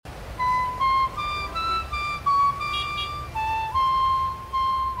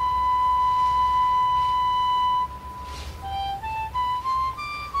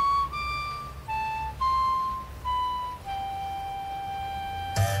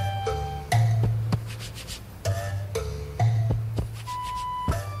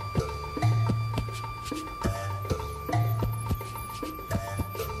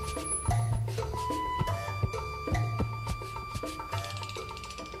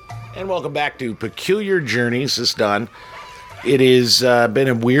And welcome back to Peculiar Journeys. This is Don. It has been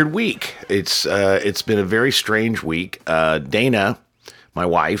a weird week. It's been a very strange week. Dana, my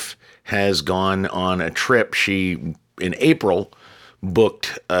wife, has gone on a trip. She in April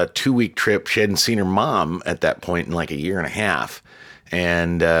booked a 2-week trip. She hadn't seen her mom at that point in like a year and a half,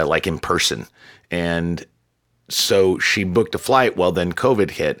 and like in person. And so she booked a flight. Well, then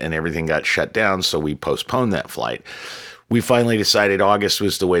COVID hit and everything got shut down. So we postponed that flight. We finally decided August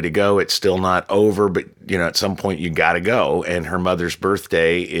was the way to go. It's still not over, but at some point you got to go. And her mother's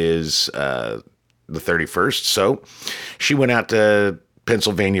birthday is the 31st. So she went out to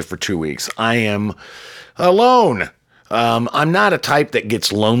Pennsylvania for 2 weeks. I am alone. I'm not a type that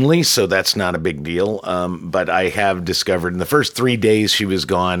gets lonely, so that's not a big deal. But I have discovered in the first 3 days she was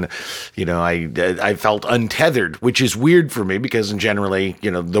gone, I felt untethered, which is weird for me because generally,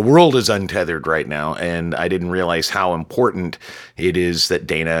 the world is untethered right now. And I didn't realize how important it is that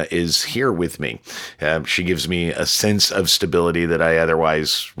Dana is here with me. She gives me a sense of stability that I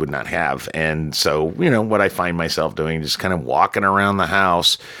otherwise would not have. And so, what I find myself doing, just kind of walking around the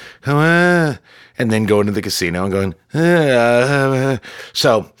house, and then going to the casino and going, I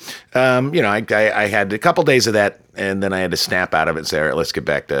had a couple days of that, and then I had to snap out of it and say, all right, let's get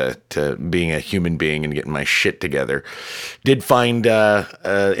back to being a human being and getting my shit together. Did find at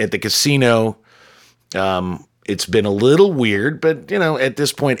the casino, it's been a little weird, but, at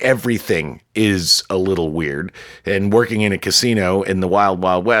this point, everything is a little weird. And working in a casino in the Wild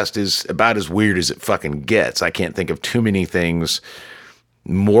Wild West is about as weird as it fucking gets. I can't think of too many things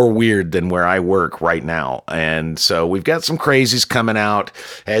more weird than where I work right now. And so we've got some crazies coming out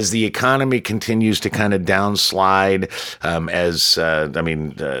as the economy continues to kind of downslide.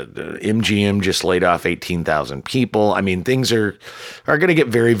 MGM just laid off 18,000 people. I mean, things are going to get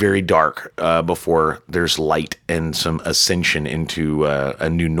very, very dark before there's light and some ascension into a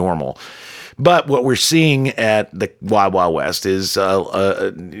new normal. But what we're seeing at the Wild Wild West is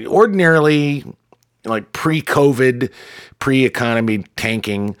ordinarily, like pre-COVID, pre-economy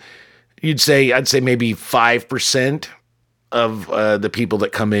tanking, I'd say maybe 5% of the people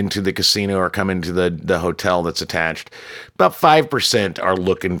that come into the casino or come into the hotel that's attached. About 5% are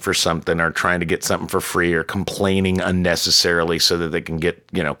looking for something, or trying to get something for free, or complaining unnecessarily so that they can get,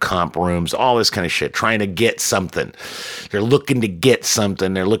 comp rooms, all this kind of shit, trying to get something. They're looking to get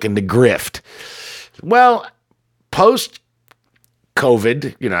something. They're looking to grift. Well,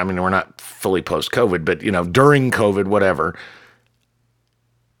 post-COVID, we're not fully post-COVID, but, during COVID, whatever,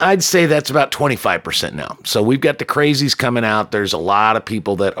 I'd say that's about 25% now. So we've got the crazies coming out. There's a lot of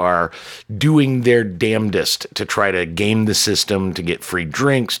people that are doing their damnedest to try to game the system, to get free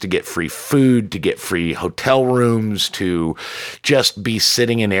drinks, to get free food, to get free hotel rooms, to just be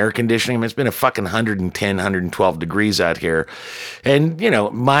sitting in air conditioning. I mean, it's been a fucking 110, 112 degrees out here. And,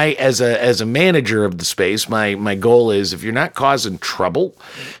 as a manager of the space, my goal is, if you're not causing trouble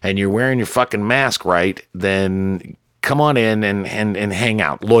and you're wearing your fucking mask right, then come on in and hang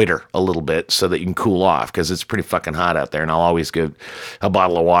out, loiter a little bit so that you can cool off, because it's pretty fucking hot out there. And I'll always give a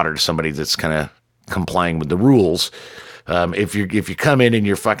bottle of water to somebody that's kind of complying with the rules. If you come in and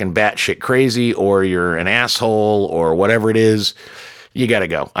you're fucking batshit crazy, or you're an asshole, or whatever it is, you got to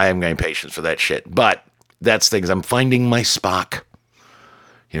go. I haven't got any patience for that shit. But that's things. I'm finding my Spock.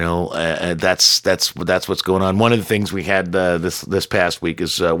 That's what's going on. One of the things we had this past week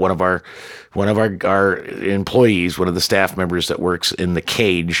is one of our employees, one of the staff members that works in the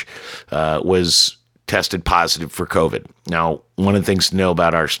cage, was tested positive for COVID. Now, one of the things to know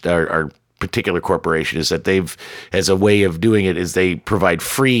about our particular corporation is that they've, as a way of doing it, is they provide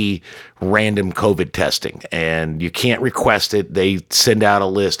free random COVID testing, and you can't request it. They send out a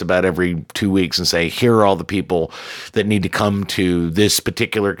list about every 2 weeks and say, here are all the people that need to come to this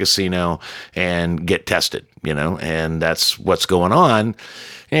particular casino and get tested, and that's what's going on.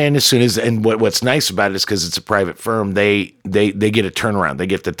 And what's nice about it is, because it's a private firm, they get a turnaround. They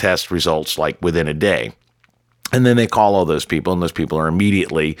get the test results like within a day. And then they call all those people, and those people are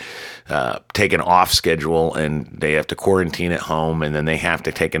immediately taken off schedule, and they have to quarantine at home, and then they have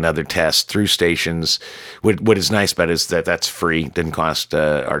to take another test through stations. What is nice about it is that that's free. Didn't cost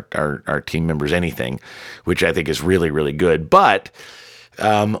our team members anything, which I think is really, really good. But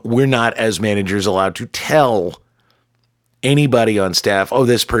we're not, as managers, allowed to tell anybody on staff, oh,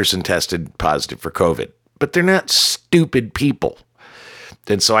 this person tested positive for COVID. But they're not stupid people.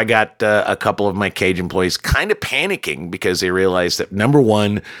 And so I got a couple of my cage employees kind of panicking, because they realized that, number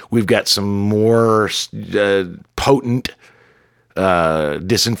one, we've got some more potent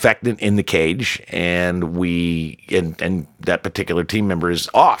disinfectant in the cage, and and that particular team member is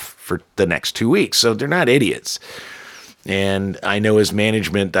off for the next 2 weeks. So they're not idiots. And I know as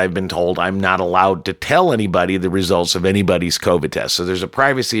management, I've been told I'm not allowed to tell anybody the results of anybody's COVID test. So there's a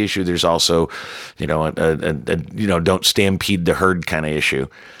privacy issue. There's also, don't stampede the herd kind of issue.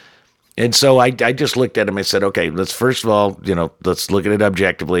 And so I just looked at him. I said, okay, let's first of all, let's look at it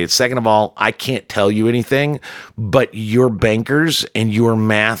objectively. Second of all, I can't tell you anything, but your bankers and your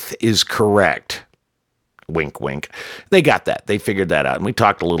math is correct. Wink, wink. They got that. They figured that out. And we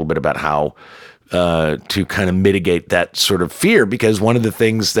talked a little bit about how to kind of mitigate that sort of fear, because one of the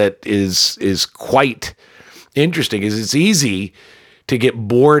things that is quite interesting is it's easy to get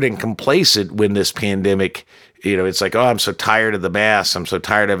bored and complacent when this pandemic, it's like, oh, I'm so tired of the mass. I'm so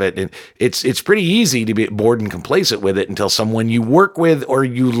tired of it. And it's pretty easy to be bored and complacent with it until someone you work with or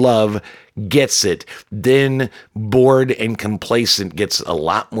you love gets it. Then bored and complacent gets a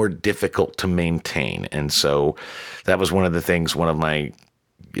lot more difficult to maintain. And so that was one of the things one of my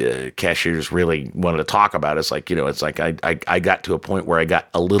cashiers really wanted to talk about. It's like, it's like I got to a point where I got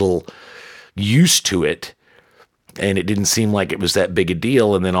a little used to it, and it didn't seem like it was that big a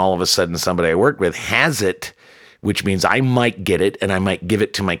deal. And then all of a sudden somebody I worked with has it, which means I might get it and I might give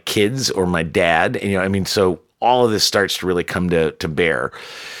it to my kids or my dad. And, so all of this starts to really come to bear.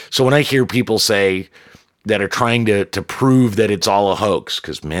 So when I hear people say that are trying to prove that it's all a hoax,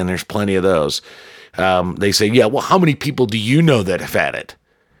 because, man, there's plenty of those, they say, yeah, well, how many people do you know that have had it?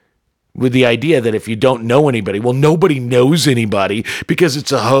 With the idea that if you don't know anybody, well, nobody knows anybody because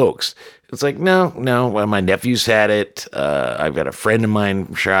it's a hoax. It's like, no. Well, my nephew's had it. I've got a friend of mine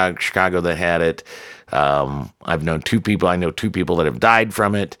from Chicago that had it. I've known two people. I know two people that have died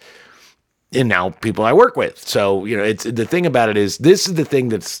from it. And now people I work with. So, it's the thing about it is, this is the thing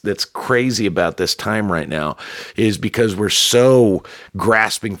that's crazy about this time right now, is because we're so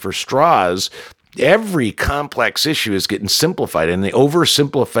grasping for straws. Every complex issue is getting simplified, and the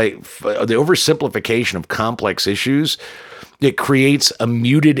oversimplification of complex issues, it creates a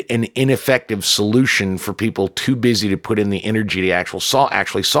muted and ineffective solution for people too busy to put in the energy to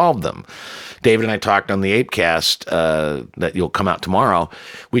actually solve them. David and I talked on the Apecast that you'll come out tomorrow.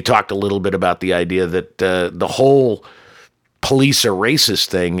 We talked a little bit about the idea that the whole police are racist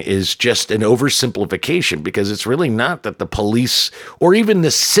thing is just an oversimplification, because it's really not that the police or even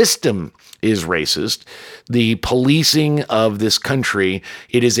the system is racist. The policing of this country,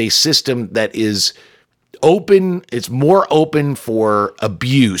 it is a system that is open. It's more open for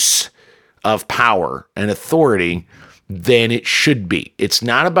abuse of power and authority than it should be. It's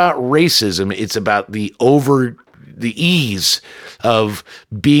not about racism. It's about the ease of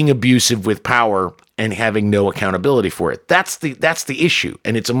being abusive with power and having no accountability for it. That's the issue.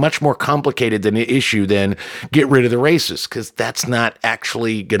 And it's a much more complicated issue than get rid of the racists, because that's not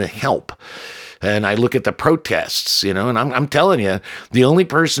actually going to help. And I look at the protests, and I'm telling you, the only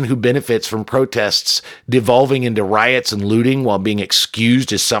person who benefits from protests devolving into riots and looting while being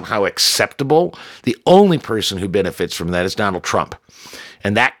excused as somehow acceptable, the only person who benefits from that is Donald Trump.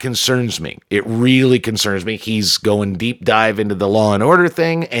 And that concerns me. It really concerns me. He's going deep dive into the law and order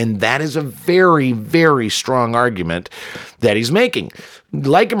thing, and that is a very, very strong argument that he's making.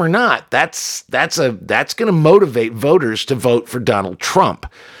 Like him or not, that's going to motivate voters to vote for Donald Trump,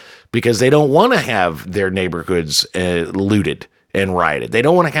 because they don't want to have their neighborhoods looted and rioted. They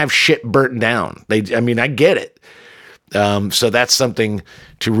don't want to have shit burnt down. I get it. So that's something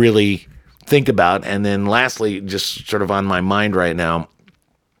to really think about. And then lastly, just sort of on my mind right now,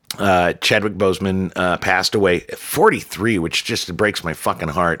 Chadwick Boseman passed away at 43, which just breaks my fucking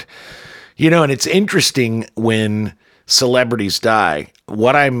heart. And it's interesting when celebrities die.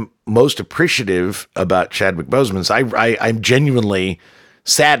 What I'm most appreciative about Chadwick Boseman is I'm genuinely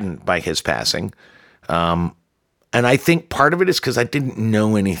saddened by his passing. And I think part of it is because I didn't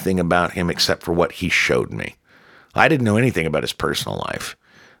know anything about him except for what he showed me. I didn't know anything about his personal life.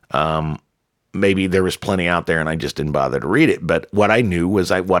 Maybe there was plenty out there and I just didn't bother to read it. But what I knew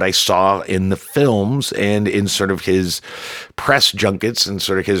was what I saw in the films and in sort of his press junkets and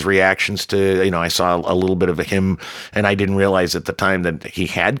sort of his reactions to, I saw a little bit of him, and I didn't realize at the time that he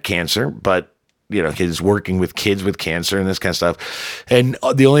had cancer, but his working with kids with cancer and this kind of stuff. And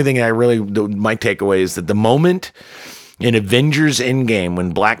the only thing my takeaway is that the moment in Avengers Endgame, when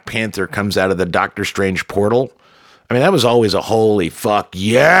Black Panther comes out of the Doctor Strange portal, that was always a holy fuck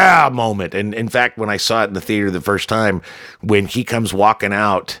yeah moment. And in fact, when I saw it in the theater the first time, when he comes walking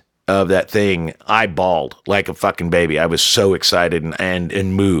out of that thing, I bawled like a fucking baby. I was so excited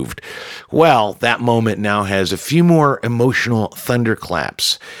and moved. Well, that moment now has a few more emotional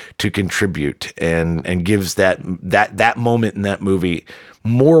thunderclaps to contribute and gives that moment in that movie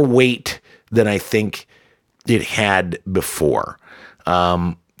more weight than I think it had before.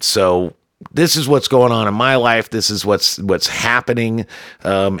 So this is what's going on in my life. This is what's happening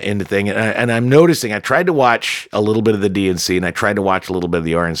in the thing. And I'm noticing, I tried to watch a little bit of the DNC and I tried to watch a little bit of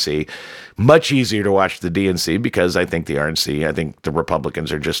the RNC. Much easier to watch the DNC because I think the RNC, I think the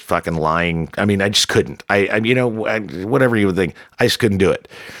Republicans are just fucking lying. I mean, I just couldn't. Whatever you would think, I just couldn't do it.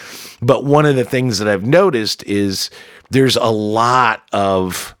 But one of the things that I've noticed is there's a lot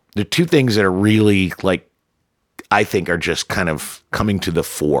of, there are two things that are really like, I think are just kind of coming to the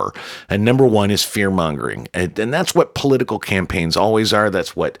fore. And number one is fear-mongering. And that's what political campaigns always are.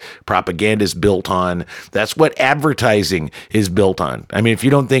 That's what propaganda is built on. That's what advertising is built on. I mean, if you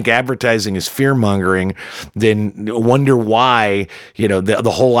don't think advertising is fear-mongering, then wonder why,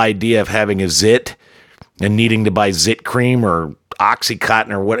 the whole idea of having a zit and needing to buy zit cream or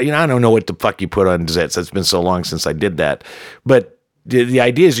Oxycontin or what, I don't know what the fuck you put on zits. It's been so long since I did that. But the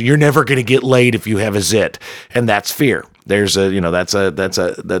idea is you're never going to get laid if you have a zit, and that's fear. There's that's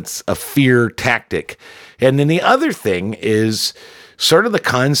a fear tactic. And then the other thing is sort of the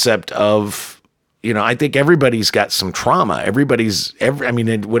concept of, I think everybody's got some trauma. What is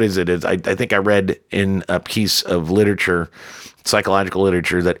it? I think I read in a piece of literature, psychological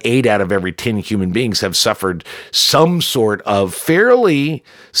literature, that 8 out of every 10 human beings have suffered some sort of fairly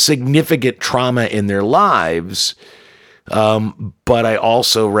significant trauma in their lives. But I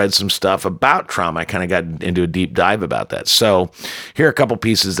also read some stuff about trauma. I kind of got into a deep dive about that. So here are a couple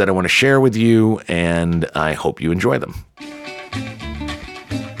pieces that I want to share with you, and I hope you enjoy them.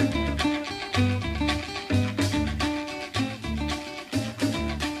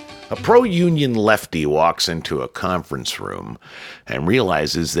 A pro-union lefty walks into a conference room and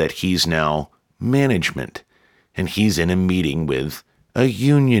realizes that he's now management, and he's in a meeting with a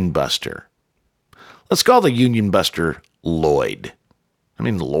union buster. Let's call the union buster Lloyd. I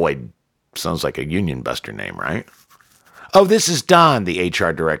mean, Lloyd sounds like a union buster name, right? Oh, this is Don, the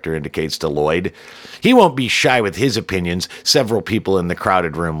HR director indicates to Lloyd. He won't be shy with his opinions. Several people in the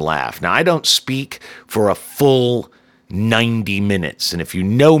crowded room laugh. Now, I don't speak for a full 90 minutes, and if you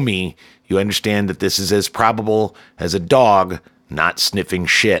know me, you understand that this is as probable as a dog not sniffing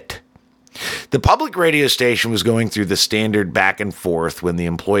shit. The public radio station was going through the standard back and forth when the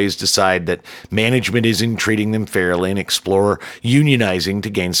employees decide that management isn't treating them fairly and explore unionizing to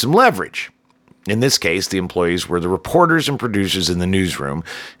gain some leverage. In this case, the employees were the reporters and producers in the newsroom,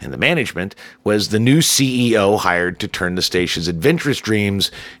 and the management was the new CEO hired to turn the station's adventurous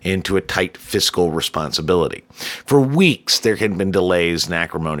dreams into a tight fiscal responsibility. For weeks, there had been delays in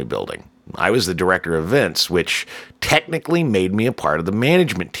Acrimony Building. I was the director of events, which technically made me a part of the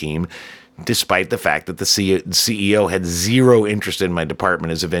management team, despite the fact that the CEO had zero interest in my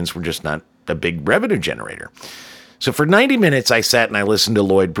department, as events were just not a big revenue generator. So for 90 minutes, I sat and I listened to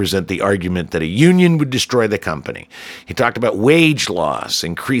Lloyd present the argument that a union would destroy the company. He talked about wage loss,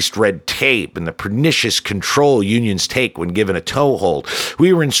 increased red tape, and the pernicious control unions take when given a toehold.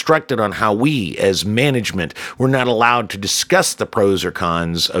 We were instructed on how we, as management, were not allowed to discuss the pros or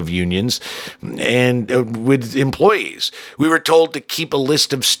cons of unions and with employees. We were told to keep a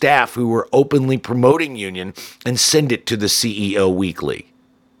list of staff who were openly promoting union and send it to the CEO weekly.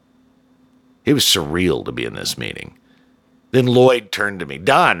 It was surreal to be in this meeting. Then Lloyd turned to me.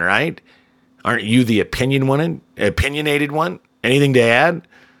 Don, right? Aren't you the opinionated one? Anything to add?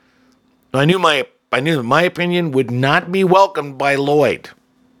 I knew that my opinion would not be welcomed by Lloyd.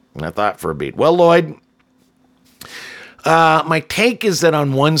 And I thought for a beat. Well, Lloyd, my take is that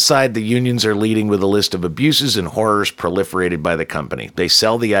on one side, the unions are leading with a list of abuses and horrors proliferated by the company. They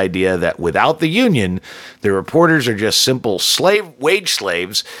sell the idea that without the union, the reporters are just simple wage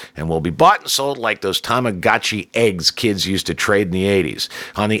slaves and will be bought and sold like those Tamagotchi eggs kids used to trade in the 80s.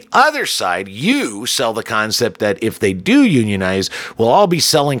 On the other side, you sell the concept that if they do unionize, we'll all be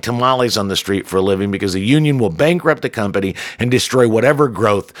selling tamales on the street for a living because the union will bankrupt the company and destroy whatever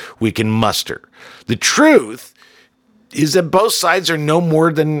growth we can muster. The truth is that both sides are no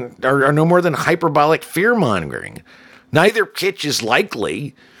more than hyperbolic fear-mongering. Neither pitch is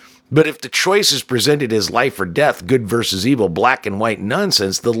likely, but if the choice is presented as life or death, good versus evil, black and white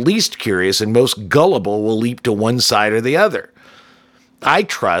nonsense, the least curious and most gullible will leap to one side or the other. I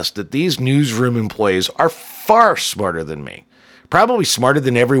trust that these newsroom employees are far smarter than me, probably smarter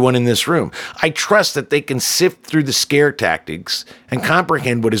than everyone in this room. I trust that they can sift through the scare tactics and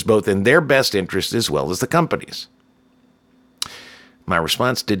comprehend what is both in their best interest as well as the company's. My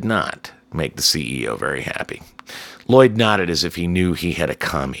response did not make the CEO very happy. Lloyd nodded as if he knew he had a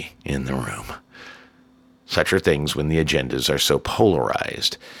commie in the room. Such are things when the agendas are so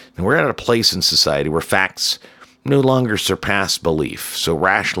polarized. And we're at a place in society where facts no longer surpass belief, so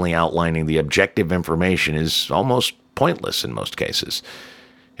rationally outlining the objective information is almost pointless in most cases.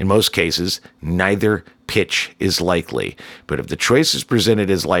 In most cases, neither pitch is likely. But if the choice is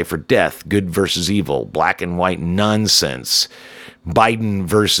presented as life or death, good versus evil, black and white nonsense, Biden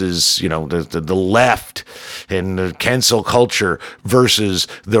versus, the left and the cancel culture versus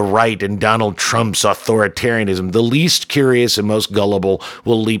the right and Donald Trump's authoritarianism, the least curious and most gullible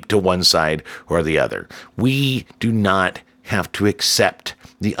will leap to one side or the other. We do not have to accept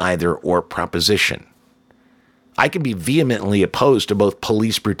the either or proposition. I can be vehemently opposed to both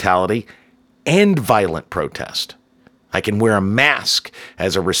police brutality and violent protest. I can wear a mask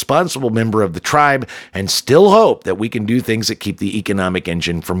as a responsible member of the tribe and still hope that we can do things that keep the economic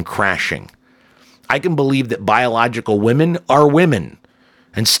engine from crashing. I can believe that biological women are women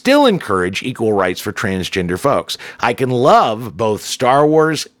and still encourage equal rights for transgender folks. I can love both Star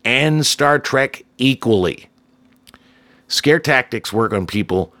Wars and Star Trek equally. Scare tactics work on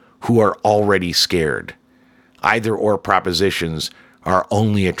people who are already scared. Either or propositions are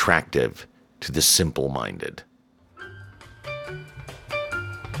only attractive to the simple-minded.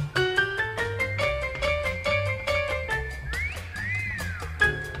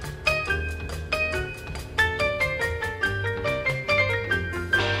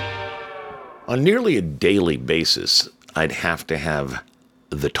 On nearly a daily basis, I'd have to have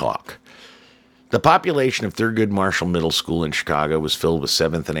the talk. The population of Thurgood Marshall Middle School in Chicago was filled with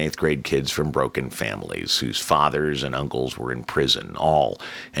 7th and 8th grade kids from broken families whose fathers and uncles were in prison, all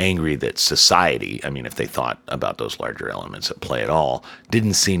angry that society, if they thought about those larger elements at play at all,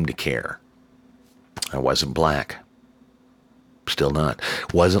 didn't seem to care. I wasn't black. Still not.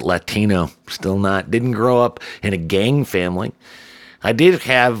 Wasn't Latino. Still not. Didn't grow up in a gang family. I did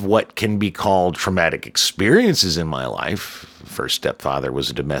have what can be called traumatic experiences in my life. First stepfather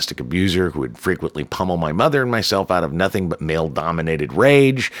was a domestic abuser who would frequently pummel my mother and myself out of nothing but male-dominated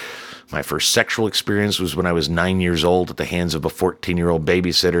rage. My first sexual experience was when I was 9 years old at the hands of a 14-year-old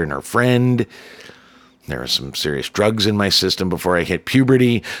babysitter and her friend. There were some serious drugs in my system before I hit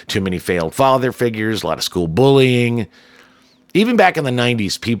puberty, too many failed father figures, a lot of school bullying. Even back in the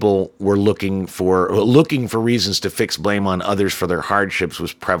 90s, people were looking for reasons to fix blame on others for their hardships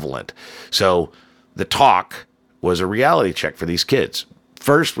was prevalent. So the talk was a reality check for these kids.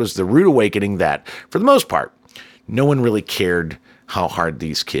 First was the rude awakening that, for the most part, no one really cared how hard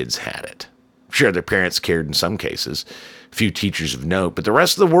these kids had it. Sure, their parents cared in some cases, a few teachers of note, but the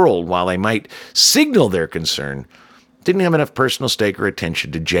rest of the world, while they might signal their concern, didn't have enough personal stake or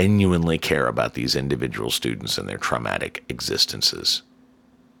attention to genuinely care about these individual students and their traumatic existences.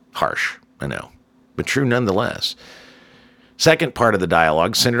 Harsh, I know, but true nonetheless. Second part of the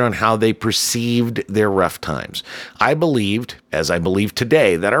dialogue centered on how they perceived their rough times. I believed, as I believe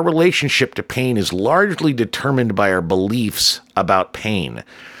today, that our relationship to pain is largely determined by our beliefs about pain.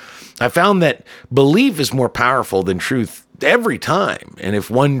 I found that belief is more powerful than truth every time. And if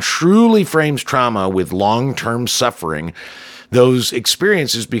one truly frames trauma with long-term suffering, those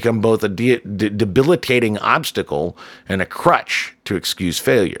experiences become both a debilitating obstacle and a crutch to excuse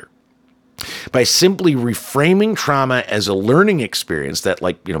failure. By simply reframing trauma as a learning experience that,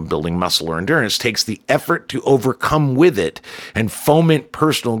 building muscle or endurance, takes the effort to overcome with it and foment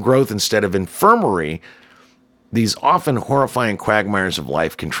personal growth instead of infirmary, these often horrifying quagmires of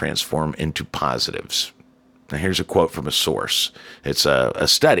life can transform into positives. Now, here's a quote from a source. It's a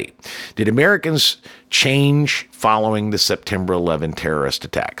study. Did Americans change following the September 11 terrorist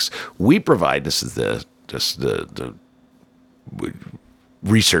attacks? We provide, this is the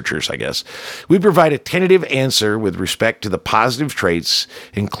researchers, I guess. We provide a tentative answer with respect to the positive traits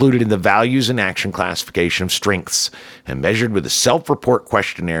included in the values and action classification of strengths and measured with a self-report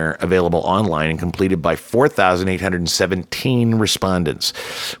questionnaire available online and completed by 4,817 respondents.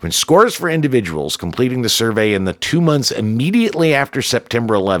 When scores for individuals completing the survey in the 2 months immediately after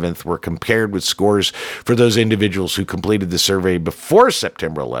September 11th were compared with scores for those individuals who completed the survey before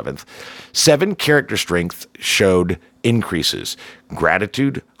September 11th, 7 character strengths showed increases: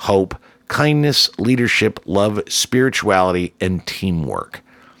 gratitude, hope, kindness, leadership, love, spirituality, and teamwork.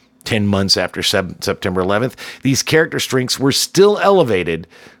 10 months after September 11th, these character strengths were still elevated,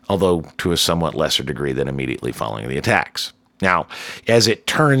 although to a somewhat lesser degree than immediately following the attacks. Now, as it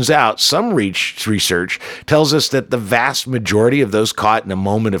turns out, some research tells us that the vast majority of those caught in a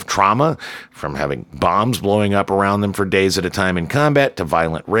moment of trauma, from having bombs blowing up around them for days at a time in combat, to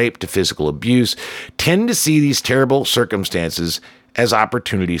violent rape, to physical abuse, tend to see these terrible circumstances as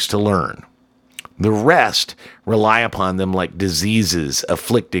opportunities to learn. The rest rely upon them like diseases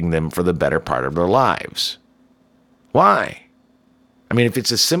afflicting them for the better part of their lives. Why? If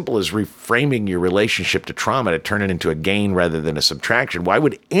it's as simple as reframing your relationship to trauma to turn it into a gain rather than a subtraction, why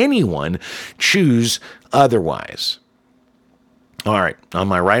would anyone choose otherwise? All right, on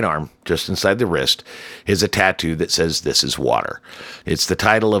my right arm, just inside the wrist, is a tattoo that says, "This is water." It's the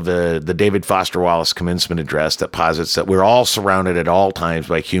title of the David Foster Wallace commencement address that posits that we're all surrounded at all times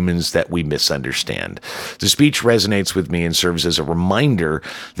by humans that we misunderstand. The speech resonates with me and serves as a reminder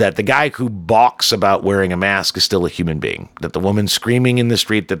that the guy who balks about wearing a mask is still a human being, that the woman screaming in the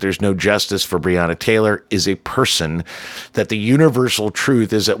street that there's no justice for Breonna Taylor is a person, that the universal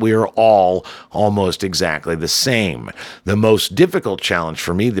truth is that we are all almost exactly the same. The most difficult challenge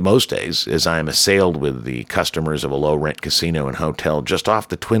for me most days, as I am assailed with the customers of a low-rent casino and hotel just off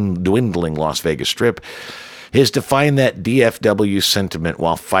the dwindling Las Vegas Strip, is to find that DFW sentiment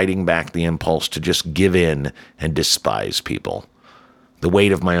while fighting back the impulse to just give in and despise people. The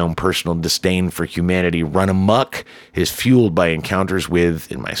weight of my own personal disdain for humanity run amok is fueled by encounters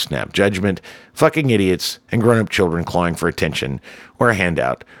with, in my snap judgment, fucking idiots and grown-up children clawing for attention or a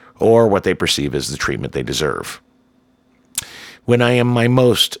handout or what they perceive as the treatment they deserve. When I am my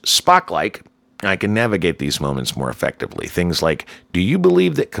most Spock-like, I can navigate these moments more effectively. Things like, "Do you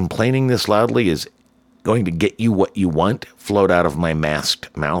believe that complaining this loudly is going to get you what you want?" float out of my masked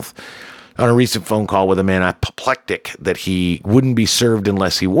mouth. On a recent phone call with a man apoplectic that he wouldn't be served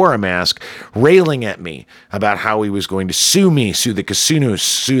unless he wore a mask, railing at me about how he was going to sue me, sue the casino,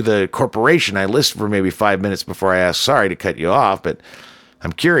 sue the corporation, I listened for maybe 5 minutes before I asked, "Sorry to cut you off, but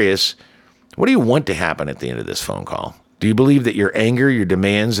I'm curious, what do you want to happen at the end of this phone call? Do you believe that your anger, your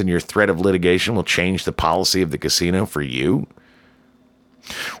demands, and your threat of litigation will change the policy of the casino for you?"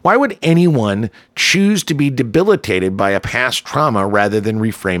 Why would anyone choose to be debilitated by a past trauma rather than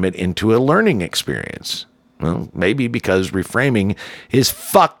reframe it into a learning experience? Well, maybe because reframing is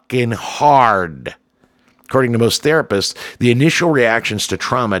fucking hard. According to most therapists, the initial reactions to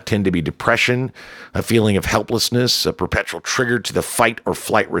trauma tend to be depression, a feeling of helplessness, a perpetual trigger to the fight or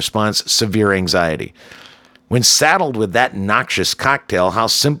flight response, severe anxiety. When saddled with that noxious cocktail, how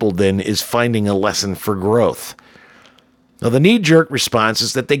simple then is finding a lesson for growth? Now, the knee-jerk response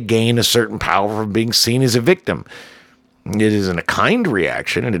is that they gain a certain power from being seen as a victim. It isn't a kind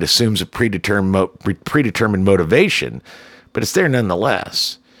reaction, and it assumes a predetermined motivation, but it's there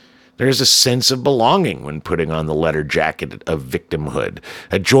nonetheless. There's a sense of belonging when putting on the leather jacket of victimhood,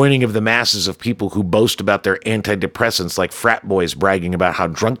 a joining of the masses of people who boast about their antidepressants like frat boys bragging about how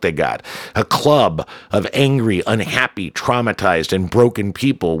drunk they got, a club of angry, unhappy, traumatized, and broken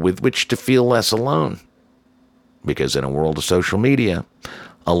people with which to feel less alone. Because in a world of social media,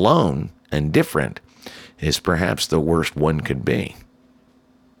 alone and different is perhaps the worst one could be.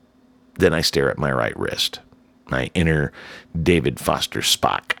 Then I stare at my right wrist. My inner David Foster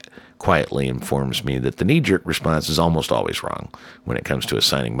Spock quietly informs me that the knee-jerk response is almost always wrong when it comes to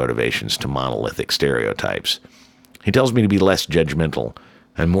assigning motivations to monolithic stereotypes. He tells me to be less judgmental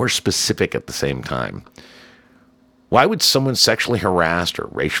and more specific at the same time. Why would someone sexually harassed or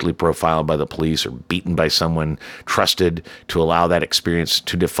racially profiled by the police or beaten by someone trusted to allow that experience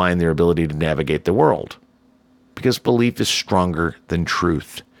to define their ability to navigate the world? Because belief is stronger than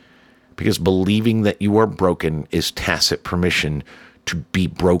truth. Because believing that you are broken is tacit permission to be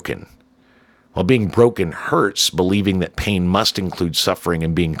broken. While being broken hurts, believing that pain must include suffering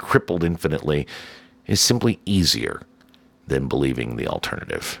and being crippled infinitely is simply easier than believing the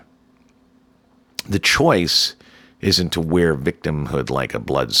alternative. The choice isn't to wear victimhood like a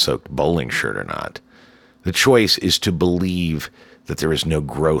blood-soaked bowling shirt or not. The choice is to believe that there is no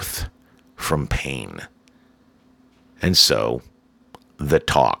growth from pain. And so, the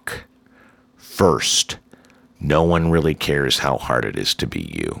talk. First, no one really cares how hard it is to be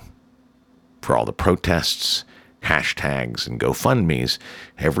you. For all the protests, hashtags, and GoFundMes,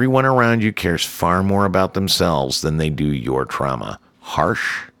 everyone around you cares far more about themselves than they do your trauma.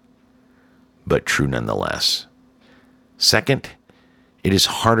 Harsh, but true nonetheless. Second, it is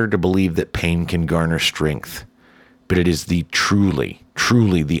harder to believe that pain can garner strength, but it is the truly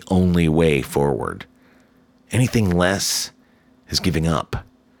the only way forward. Anything less is giving up.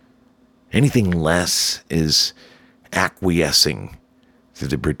 Anything less is acquiescing to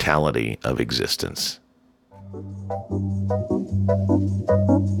the brutality of existence.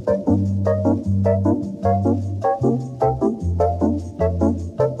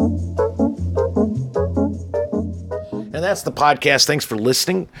 And that's the podcast. Thanks for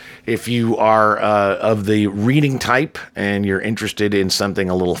listening. If you are of the reading type and you're interested in something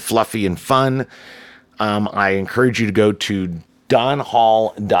a little fluffy and fun, I encourage you to go to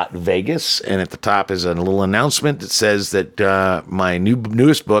donhall.vegas, and at the top is a little announcement that says that my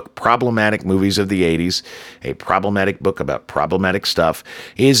newest book, Problematic Movies of the 80s, a problematic book about problematic stuff,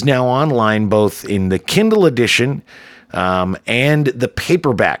 is now online both in the Kindle edition and the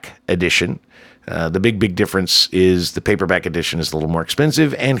paperback edition. The big difference is the paperback edition is a little more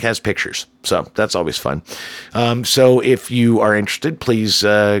expensive and has pictures. So that's always fun. So if you are interested, please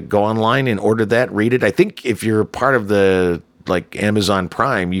go online and order that, read it. I think if you're part of the Amazon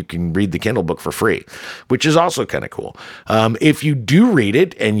Prime, you can read the Kindle book for free, which is also kind of cool. If you do read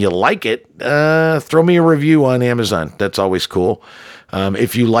it and you like it, throw me a review on Amazon. That's always cool.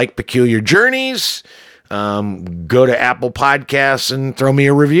 If you like Peculiar Journeys, go to Apple Podcasts and throw me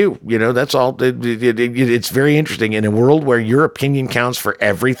a review. That's all. It's very interesting. In a world where your opinion counts for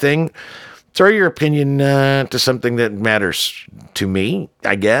everything, throw your opinion to something that matters to me,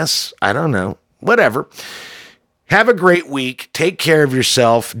 I guess. I don't know. Whatever. Have a great week. Take care of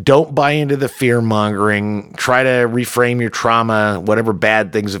yourself. Don't buy into the fear mongering. Try to reframe your trauma, whatever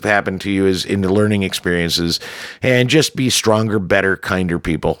bad things have happened to you, as into learning experiences, and just be stronger, better, kinder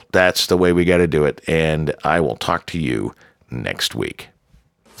people. That's the way we got to do it. And I will talk to you next week.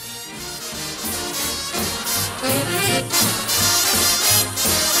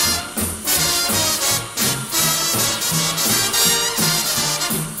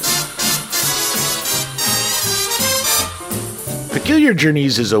 Peculiar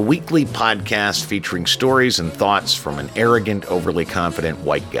Journeys is a weekly podcast featuring stories and thoughts from an arrogant, overly confident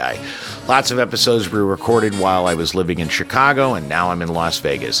white guy. Lots of episodes were recorded while I was living in Chicago, and now I'm in Las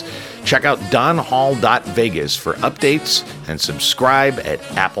Vegas. Check out donhall.vegas for updates and subscribe at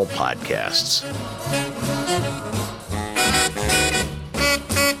Apple Podcasts.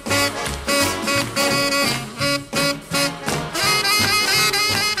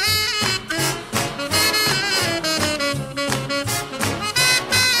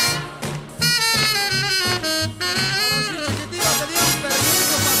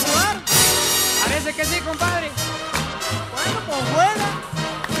 Que sí, compadre. Bueno, pues juega,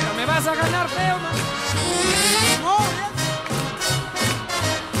 pero me vas a ganar feo, man.